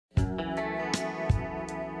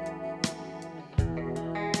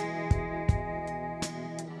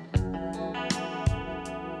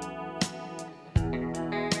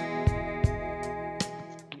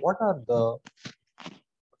what are the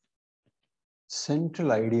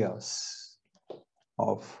central ideas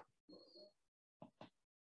of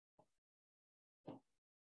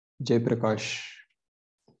Jayaprakash,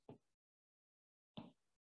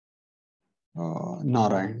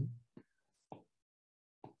 Narayan?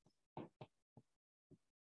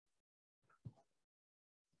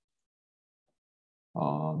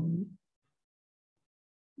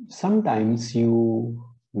 Sometimes you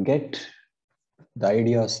get the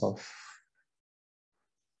ideas of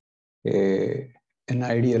an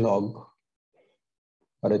ideologue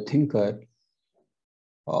or a thinker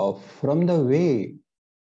from the way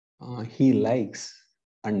he likes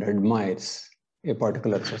and admires a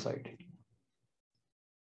particular society.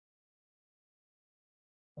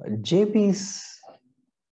 JP's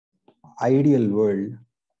ideal world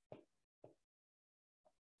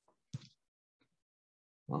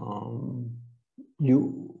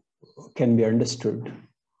you can be understood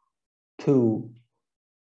through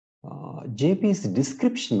JP's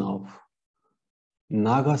description of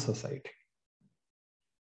Naga society.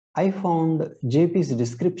 I found JP's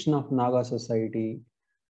description of Naga society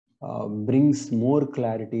brings more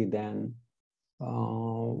clarity than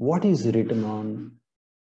what is written on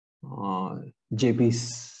JP's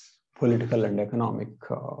political and economic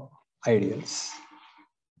ideals.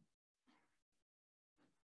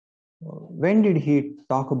 When did he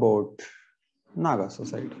talk about Naga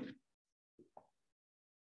society?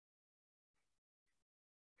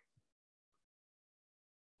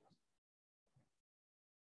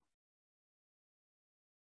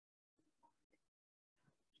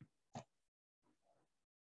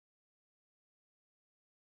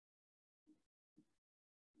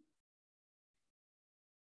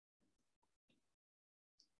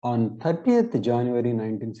 On 30th January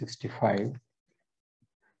 1965,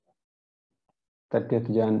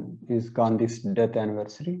 30th Jan is Gandhi's death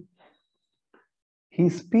anniversary. He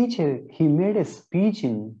made a speech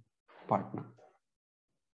in Patna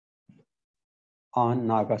on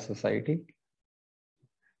Naga society.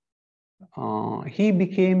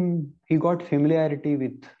 He got familiarity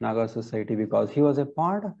with Naga society because he was a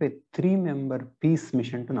part of a 3-member peace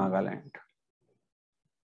mission to Nagaland.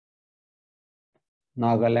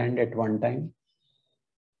 Nagaland at one time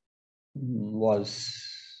was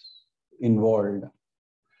involved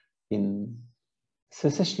in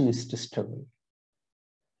secessionist struggle,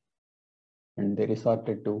 and they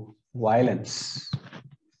resorted to violence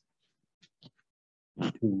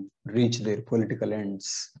to reach their political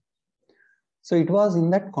ends. So it was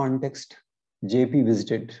in that context JP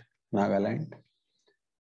visited Nagaland,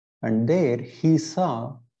 and there he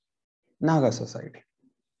saw Naga society.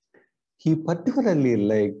 He particularly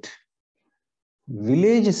liked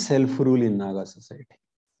village self-rule in Naga society.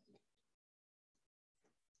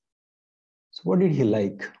 So what did he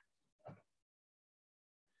like?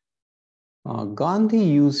 Gandhi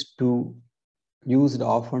used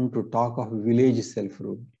often to talk of village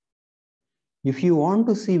self-rule. If you want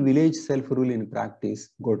to see village self-rule in practice,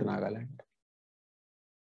 go to Nagaland.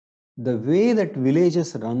 The way that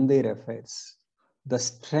villages run their affairs, the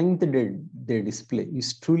strength they display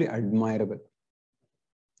is truly admirable.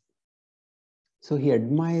 So he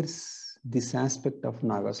admires this aspect of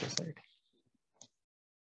Naga society.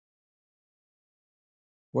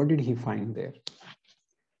 What did he find there?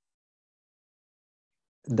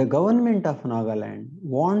 The government of Nagaland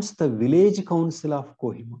wants the village council of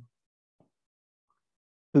Kohima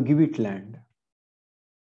to give it land.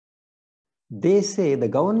 They say the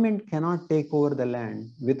government cannot take over the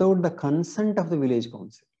land without the consent of the village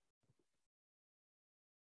council.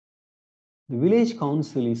 The village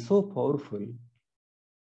council is so powerful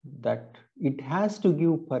that it has to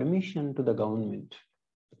give permission to the government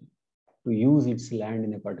to use its land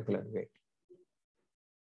in a particular way.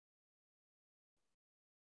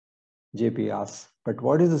 JP asks, but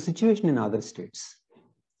what is the situation in other states?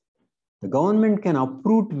 The government can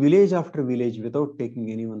uproot village after village without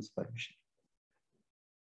taking anyone's permission.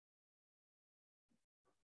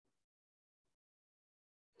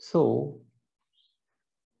 So,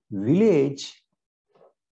 village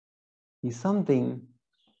is something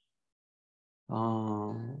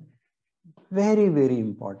very, very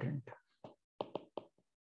important.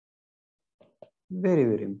 Very,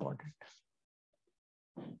 very important.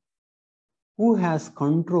 Who has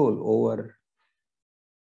control over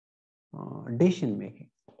decision making?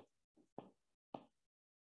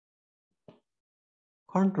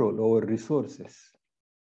 Control over resources.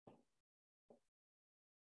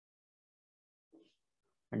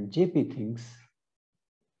 And JP thinks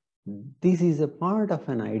this is a part of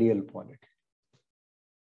an ideal polity.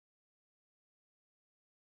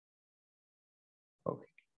 Okay.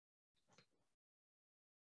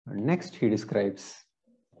 And next he describes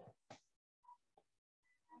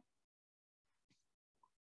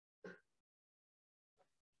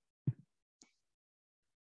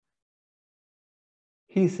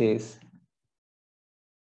he says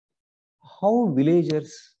how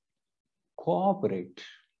villagers cooperate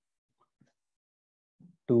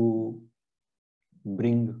to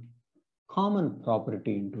bring common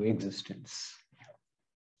property into existence.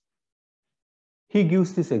 He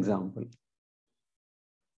gives this example.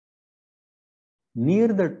 Near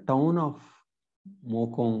the town of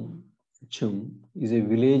Mokong Chung is a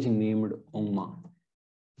village named Ongma.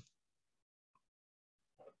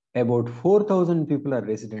 About 4,000 people are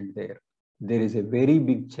resident there. There is a very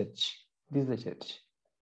big church. This is the church.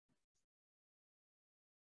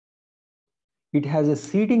 It has a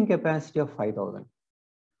seating capacity of 5,000.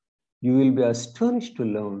 You will be astonished to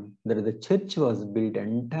learn that the church was built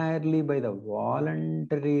entirely by the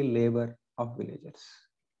voluntary labor of villagers.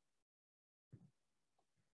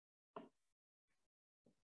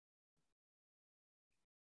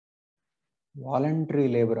 Voluntary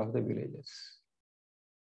labor of the villagers.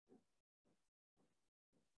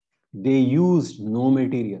 They used no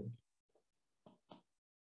material,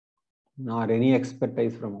 nor any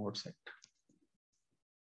expertise from outside.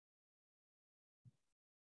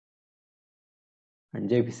 And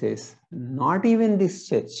JP says, not even this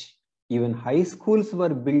church, even high schools were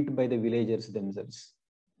built by the villagers themselves.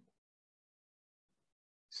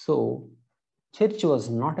 So, church was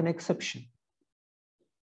not an exception.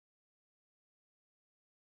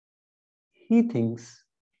 He thinks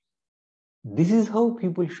this is how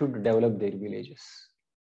people should develop their villages.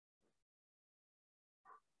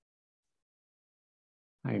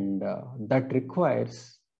 And that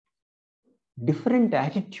requires different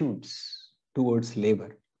attitudes towards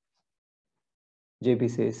labor.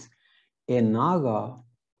 JP says, a Naga,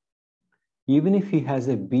 even if he has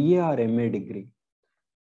a BA or MA degree,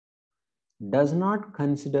 does not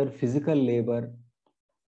consider physical labor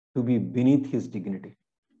to be beneath his dignity.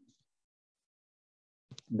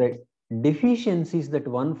 The deficiencies that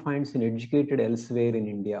one finds in educated elsewhere in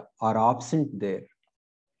India are absent there.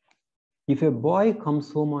 If a boy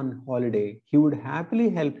comes home on holiday, he would happily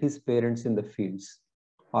help his parents in the fields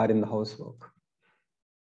or in the housework.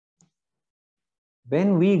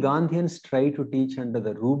 When we Gandhians try to teach under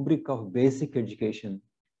the rubric of basic education,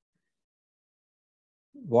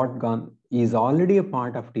 what is already a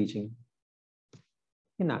part of teaching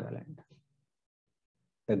in Nagaland.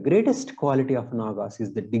 The greatest quality of Nagas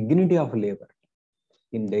is the dignity of labor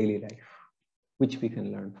in daily life, which we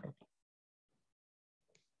can learn from.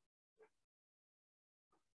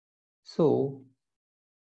 So,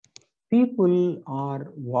 people are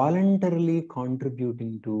voluntarily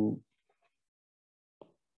contributing to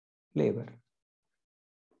labor,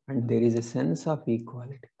 and there is a sense of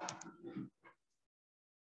equality.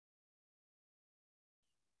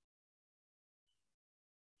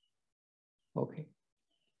 Okay.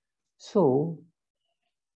 So,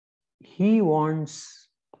 he wants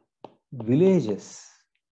villages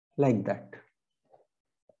like that,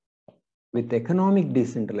 with economic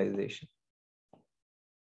decentralization,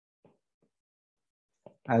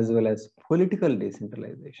 as well as political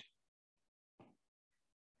decentralization.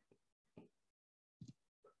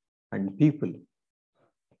 And people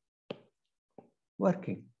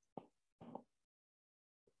working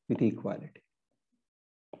with equality.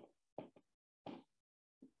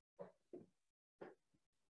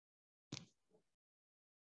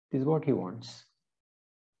 This is what he wants.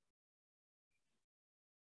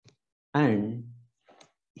 And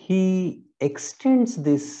he extends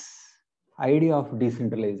this idea of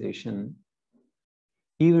decentralization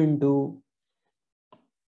even to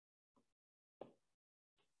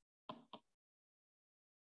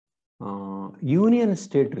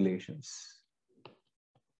union-state relations.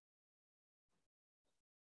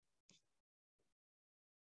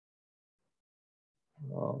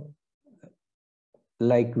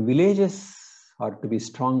 Like villages are to be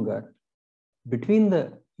stronger between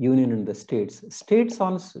the union and the states. States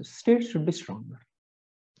should be stronger.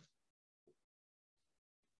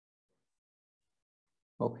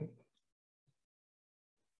 Okay.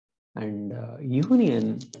 And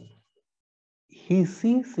union, he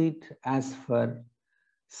sees it as for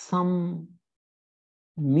some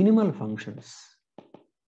minimal functions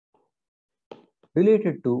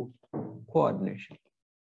related to coordination.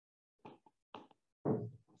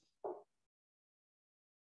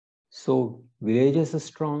 So villages are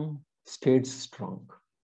strong, states strong.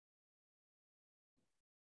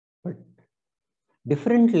 But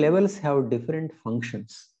different levels have different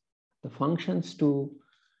functions. The functions to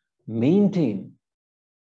maintain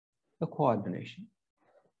the coordination.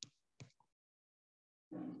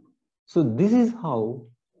 So this is how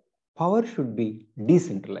power should be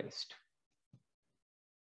decentralized.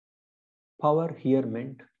 Power here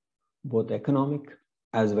meant both economic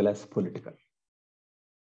as well as political.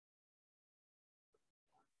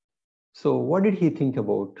 So what did he think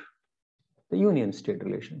about the union-state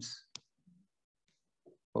relations?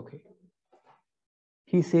 Okay.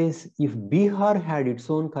 He says, if Bihar had its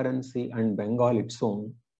own currency and Bengal its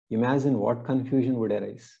own, imagine what confusion would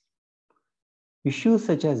arise. Issues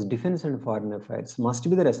such as defense and foreign affairs must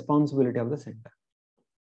be the responsibility of the center.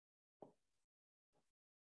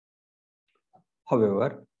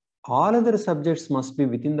 However, all other subjects must be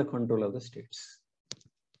within the control of the states.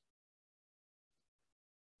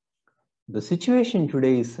 The situation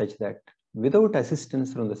today is such that without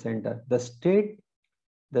assistance from the center,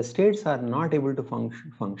 the states are not able to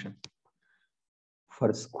function.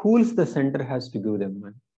 For schools, the center has to give them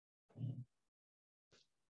money.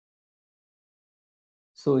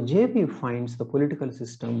 So JP finds the political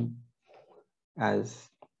system as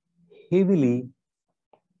heavily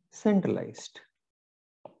centralized.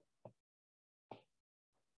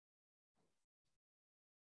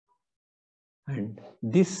 And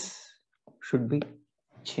this should be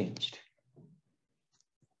changed.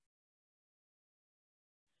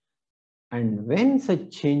 And when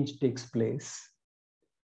such change takes place,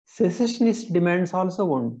 secessionist demands also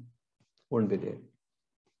won't be there.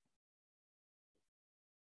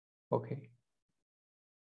 Okay.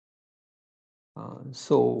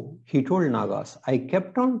 So he told Nagas, I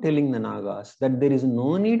kept on telling the Nagas that there is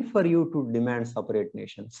no need for you to demand separate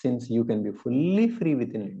nations since you can be fully free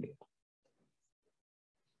within India.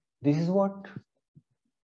 This is what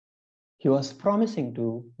he was promising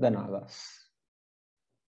to the Nagas.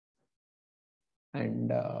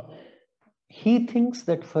 And he thinks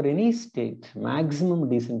that for any state, maximum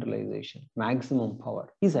decentralization, maximum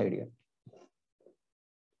power is ideal.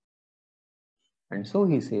 And so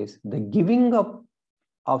he says, the giving up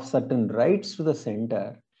of certain rights to the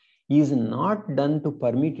center is not done to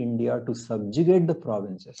permit India to subjugate the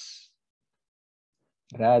provinces,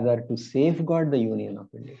 rather to safeguard the union of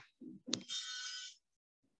India.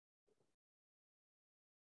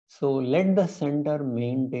 So let the center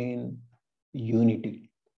maintain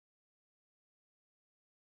unity.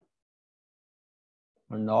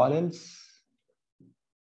 And all else,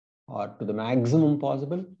 or to the maximum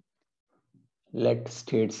possible, let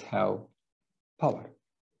states have power.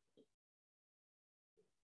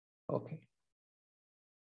 Okay.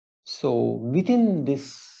 So within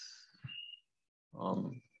this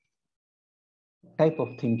type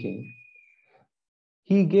of thinking,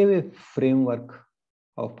 he gave a framework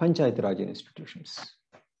of Panchayat Raj institutions.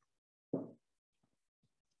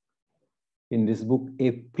 In this book,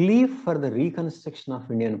 A Plea for the Reconstruction of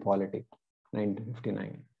Indian Polity,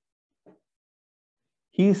 1959.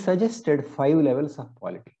 He suggested 5 levels of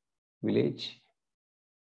polity: village,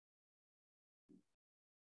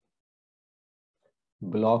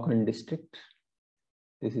 block and district,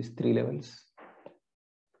 this is 3 levels,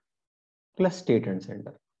 plus state and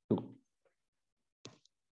center, 2.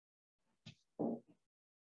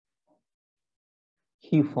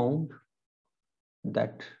 He found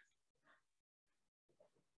that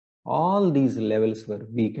all these levels were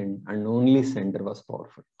weakened and only center was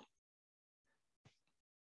powerful.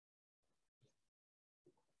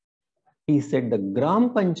 He said the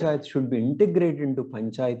Gram Panchayat should be integrated into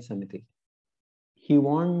Panchayat Samiti. He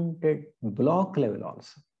wanted block level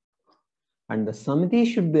also. And the Samiti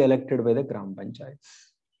should be elected by the Gram Panchayats.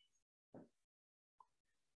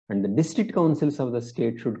 And the district councils of the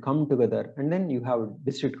state should come together, and then you have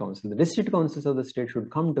district council. The district councils of the state should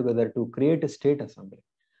come together to create a state assembly.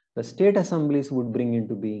 The state assemblies would bring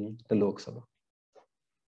into being the Lok Sabha.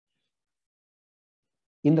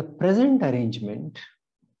 In the present arrangement,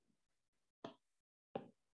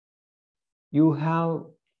 you have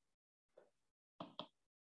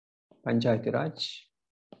Panchayati Raj,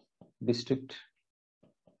 district,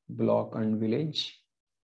 block and village,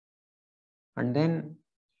 and then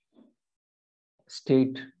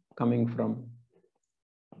state coming from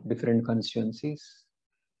different constituencies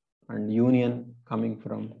and union coming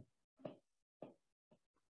from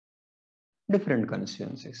different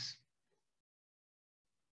constituencies.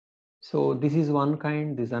 So this is one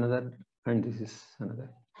kind, this is another, and this is another.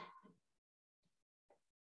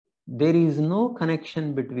 There is no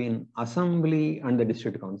connection between assembly and the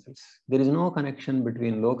district councils. There is no connection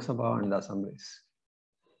between Lok Sabha and the assemblies.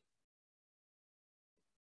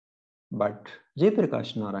 But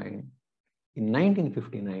Jayaprakash Narayan in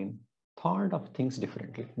 1959 thought of things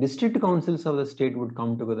differently. District councils of the state would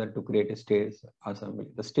come together to create a state assembly.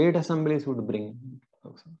 The state assemblies would bring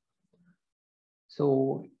Lok Sabha.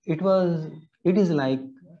 So it is like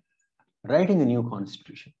writing a new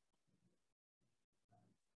constitution.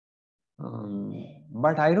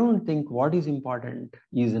 But I don't think what is important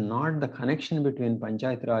is not the connection between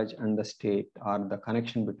Panchayat Raj and the state, or the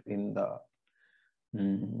connection between the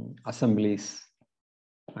assemblies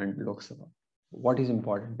and Lok Sabha. What is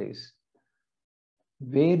important is,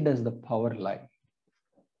 where does the power lie?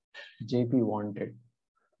 JP wanted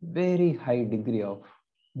very high degree of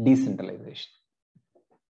decentralization.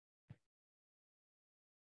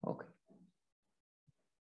 Okay.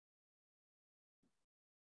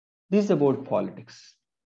 This is about politics.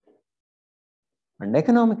 And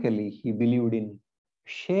economically, he believed in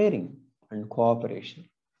sharing and cooperation.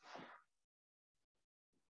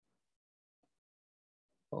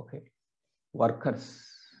 Okay. Workers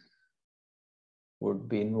would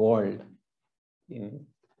be involved in,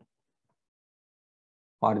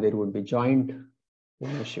 or there would be joint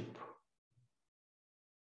ownership,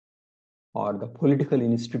 or the political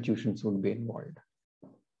institutions would be involved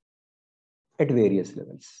at various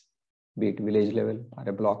levels, be it village level, or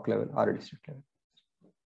a block level, or a district level.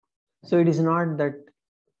 So it is not that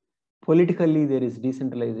politically there is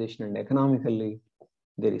decentralization and economically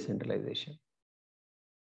there is centralization.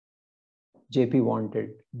 JP wanted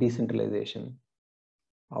decentralization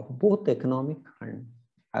of both economic and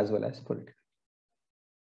as well as political,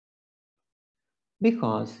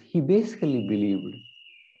 because he basically believed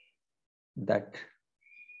that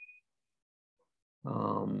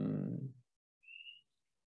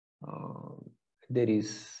there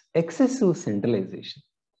is excessive centralization.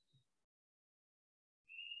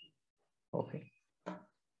 Okay,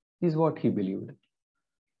 this is what he believed.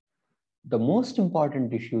 The most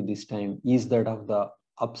important issue this time is that of the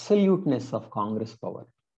absoluteness of Congress power.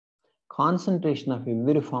 Concentration of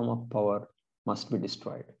every form of power must be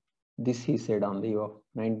destroyed. This he said on the eve of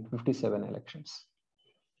 1957 elections.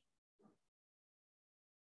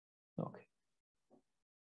 Okay.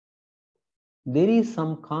 There is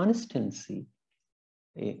some consistency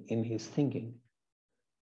in his thinking.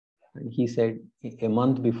 And he said a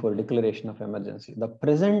month before declaration of emergency, the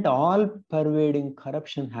present all-pervading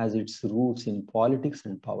corruption has its roots in politics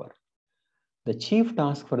and power. The chief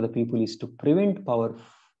task for the people is to prevent power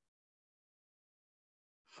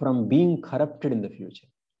from being corrupted in the future.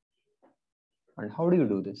 And how do you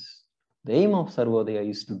do this? The aim of Sarvodaya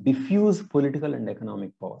is to diffuse political and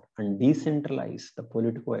economic power and decentralize the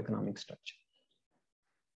politico-economic structure.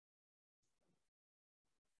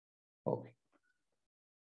 Okay.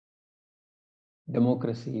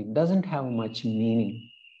 Democracy doesn't have much meaning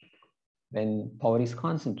when power is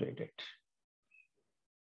concentrated.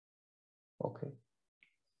 Okay.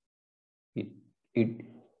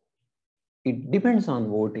 It depends on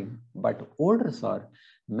voting, but voters are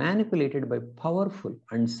manipulated by powerful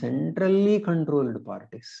and centrally controlled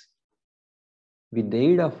parties with the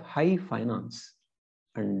aid of high finance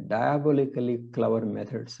and diabolically clever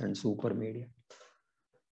methods and super media.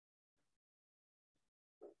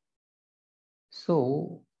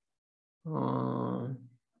 So,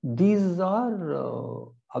 these are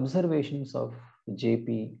observations of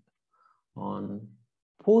JP on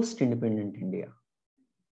post-independent India.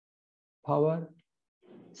 Power,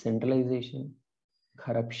 centralization,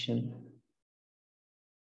 corruption,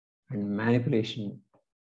 and manipulation.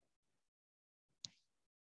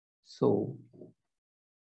 So,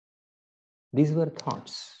 these were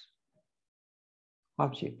thoughts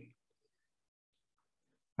of JP.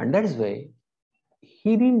 And that is why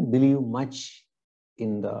he didn't believe much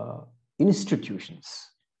in the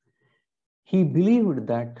institutions. He believed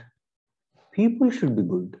that people should be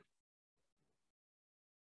good.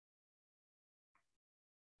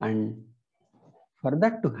 And for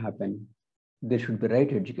that to happen, there should be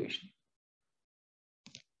right education.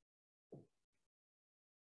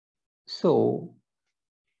 So,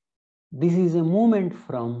 this is a movement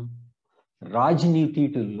from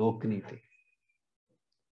Rajniti to Lokniti.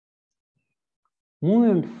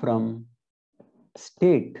 Movement from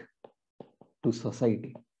state to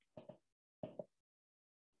society.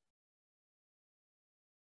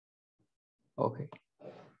 Okay.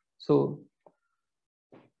 So,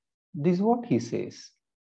 this is what he says.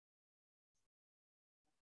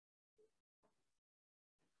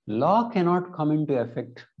 Law cannot come into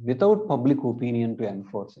effect without public opinion to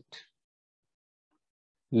enforce it.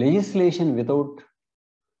 Legislation without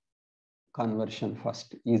conversion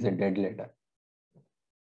first is a dead letter.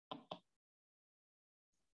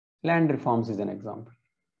 Land reforms is an example.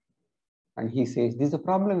 And he says this is a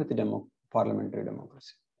problem with the parliamentary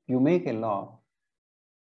democracy. You make a law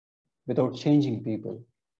without changing people,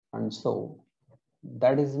 and so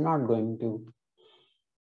that is not going to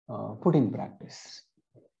put in practice.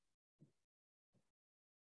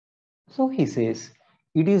 So he says,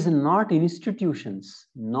 it is not institutions,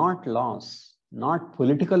 not laws, not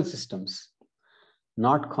political systems,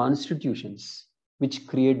 not constitutions which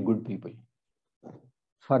create good people.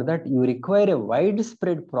 For that, you require a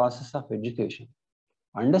widespread process of education,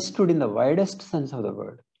 understood in the widest sense of the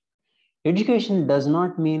word. Education does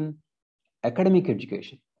not mean academic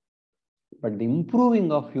education, but the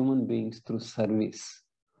improving of human beings through service,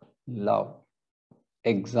 love,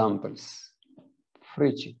 examples,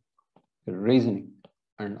 preaching, reasoning,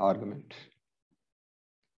 and argument.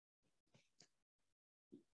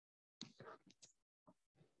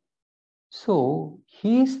 So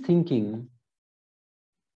he is thinking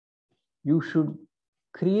you should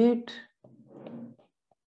create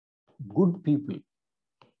good people,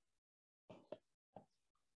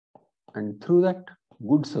 and through that,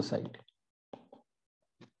 good society.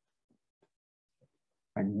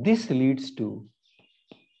 And this leads to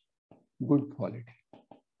good quality.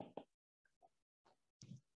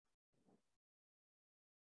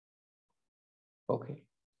 Okay.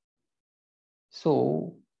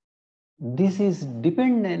 So this is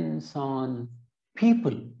dependence on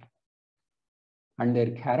people and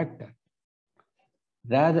their character,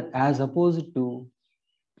 rather as opposed to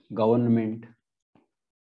government,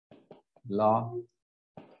 law,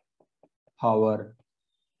 power,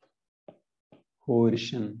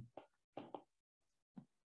 coercion.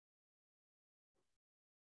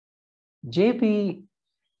 JP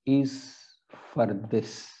is for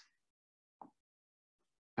this,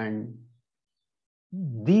 and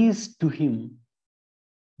these to him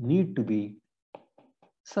need to be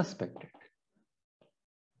suspected.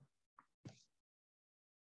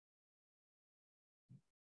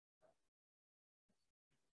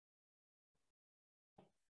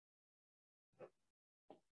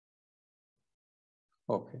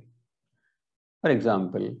 Okay. For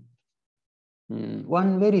example,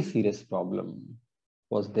 one very serious problem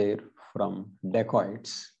was there from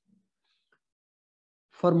dacoits.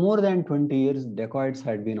 For more than 20 years, dacoits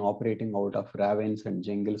had been operating out of ravines and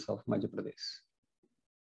jungles of Madhya Pradesh.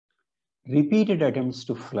 Repeated attempts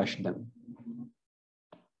to flush them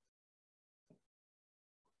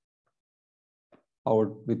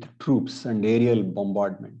out with troops and aerial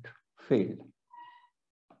bombardment failed.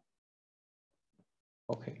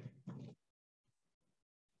 Okay.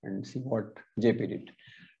 And see what JP did.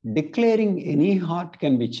 Declaring any heart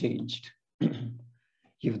can be changed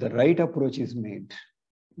if the right approach is made.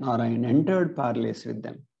 Narayan entered parleys with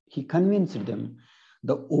them. He convinced them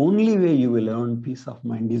the only way you will earn peace of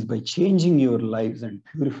mind is by changing your lives and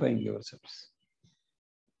purifying yourselves.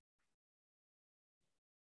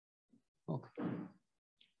 Okay.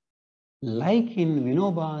 Like in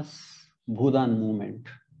Vinoba's Bhudan movement,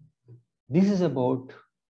 this is about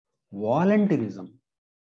volunteerism,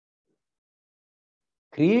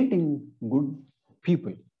 creating good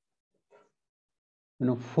people.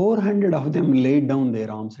 400 of them laid down their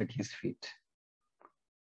arms at his feet,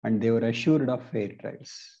 and they were assured of fair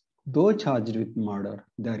trials. Though charged with murder,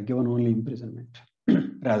 they are given only imprisonment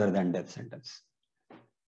rather than death sentence.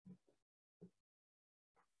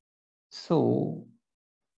 So,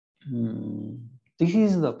 this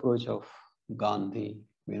is the approach of Gandhi,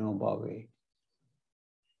 Vinoba.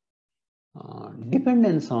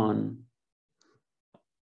 Dependence on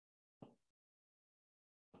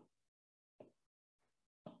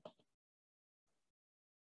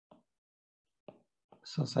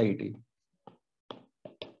society,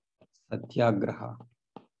 satyagraha,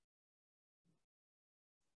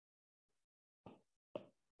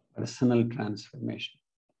 personal transformation.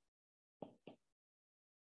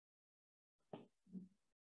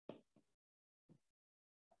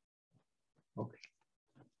 Okay.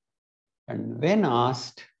 And when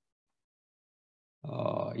asked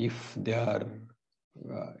if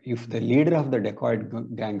the leader of the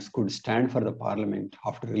dacoit gangs could stand for the parliament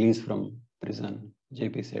after release from prison,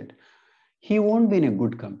 JP said, he won't be in a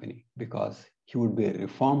good company because he would be a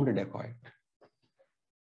reformed dacoit.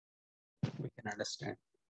 We can understand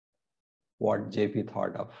what JP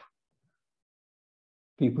thought of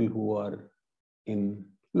people who are in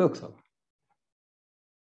Lok Sabha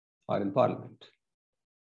or in parliament.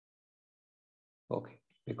 Okay,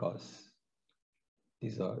 because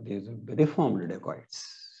these are reformed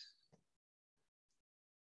dacoits.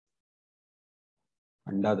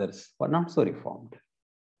 And others were not so reformed.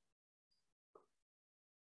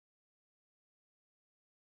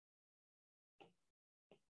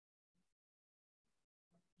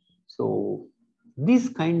 So these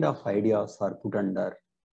kind of ideas are put under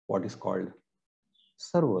what is called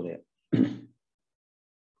Sarvodaya.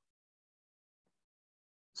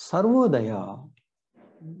 Sarvodaya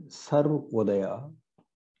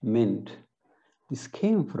meant this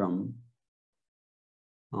came from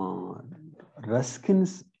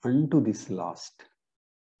Ruskin's unto this last.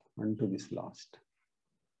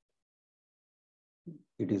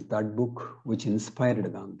 It is that book which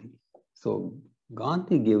inspired Gandhi. So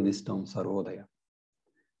Gandhi gave this term Sarvodaya,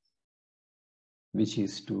 which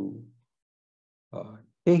is to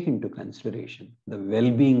take into consideration the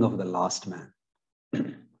well-being of the last man.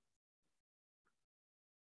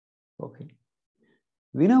 Okay.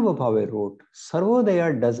 Vinoba Bhave wrote,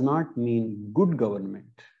 Sarvodaya does not mean good government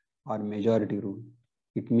or majority rule.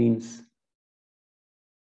 It means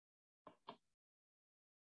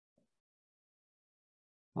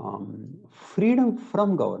freedom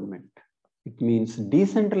from government. It means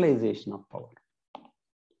decentralization of power.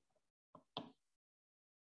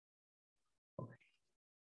 Okay.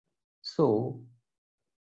 So,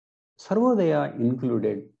 Sarvodaya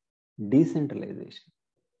included decentralization,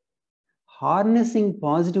 harnessing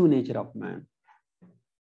positive nature of man,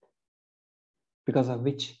 because of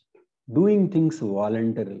which doing things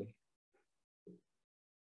voluntarily.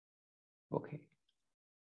 Okay.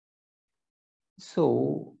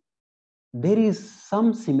 So, there is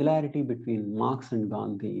some similarity between Marx and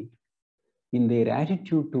Gandhi in their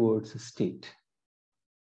attitude towards the state.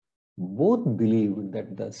 Both believed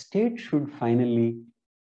that the state should finally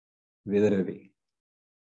wither away.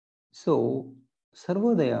 So,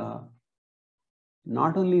 Sarvodaya,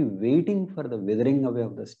 not only waiting for the withering away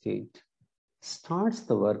of the state, starts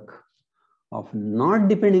the work of not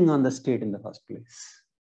depending on the state in the first place.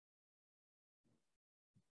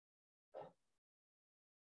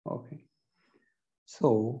 Okay.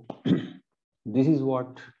 So, this is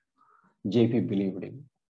what JP believed in.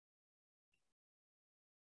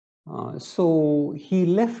 So, he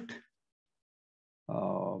left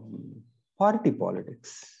party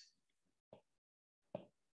politics.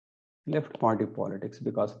 Left party politics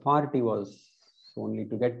because party was only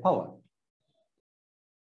to get power.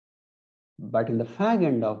 But in the fag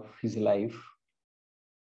end of his life,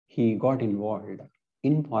 he got involved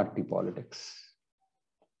in party politics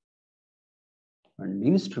and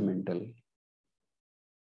instrumental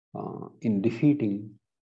in defeating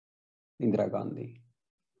Indira Gandhi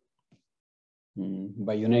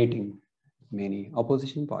by uniting many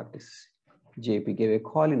opposition parties. JP gave a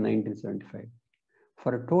call in 1975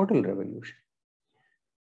 for a total revolution.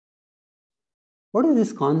 What is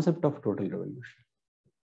this concept of total revolution?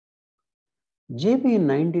 JP in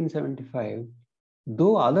 1975,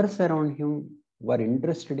 though others around him were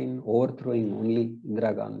interested in overthrowing only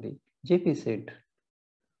Indira Gandhi, JP said,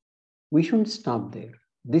 we shouldn't stop there.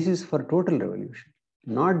 This is for total revolution,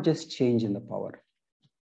 not just change in the power.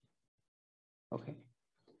 Okay.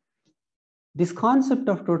 This concept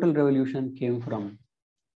of total revolution came from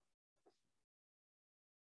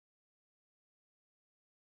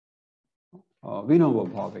Vinoba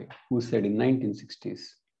Bhave, who said in 1960s,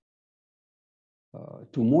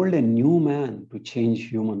 to mold a new man to change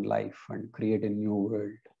human life and create a new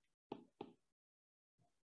world.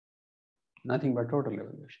 Nothing but total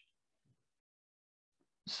revolution.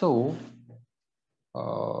 So,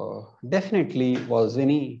 definitely was there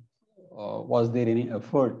any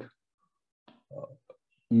effort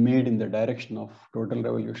made in the direction of total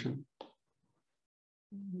revolution?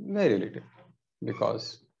 Very little,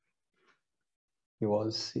 because he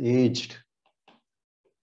was aged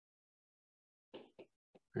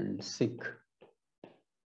and sick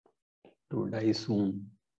to die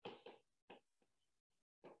soon.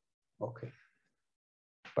 Okay.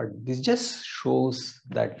 But this just shows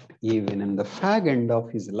that even in the fag end of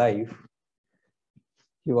his life,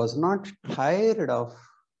 he was not tired of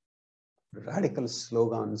radical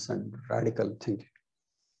slogans and radical thinking.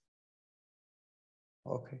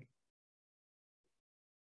 Okay.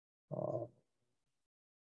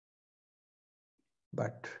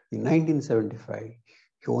 But in 1975,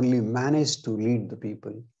 he only managed to lead the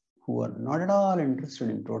people who were not at all interested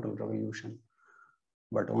in total revolution,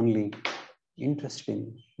 but only interested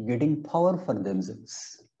in getting power for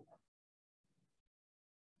themselves.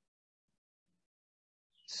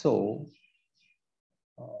 So,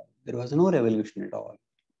 there was no revolution at all.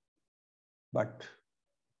 But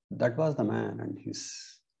that was the man and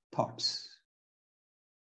his thoughts.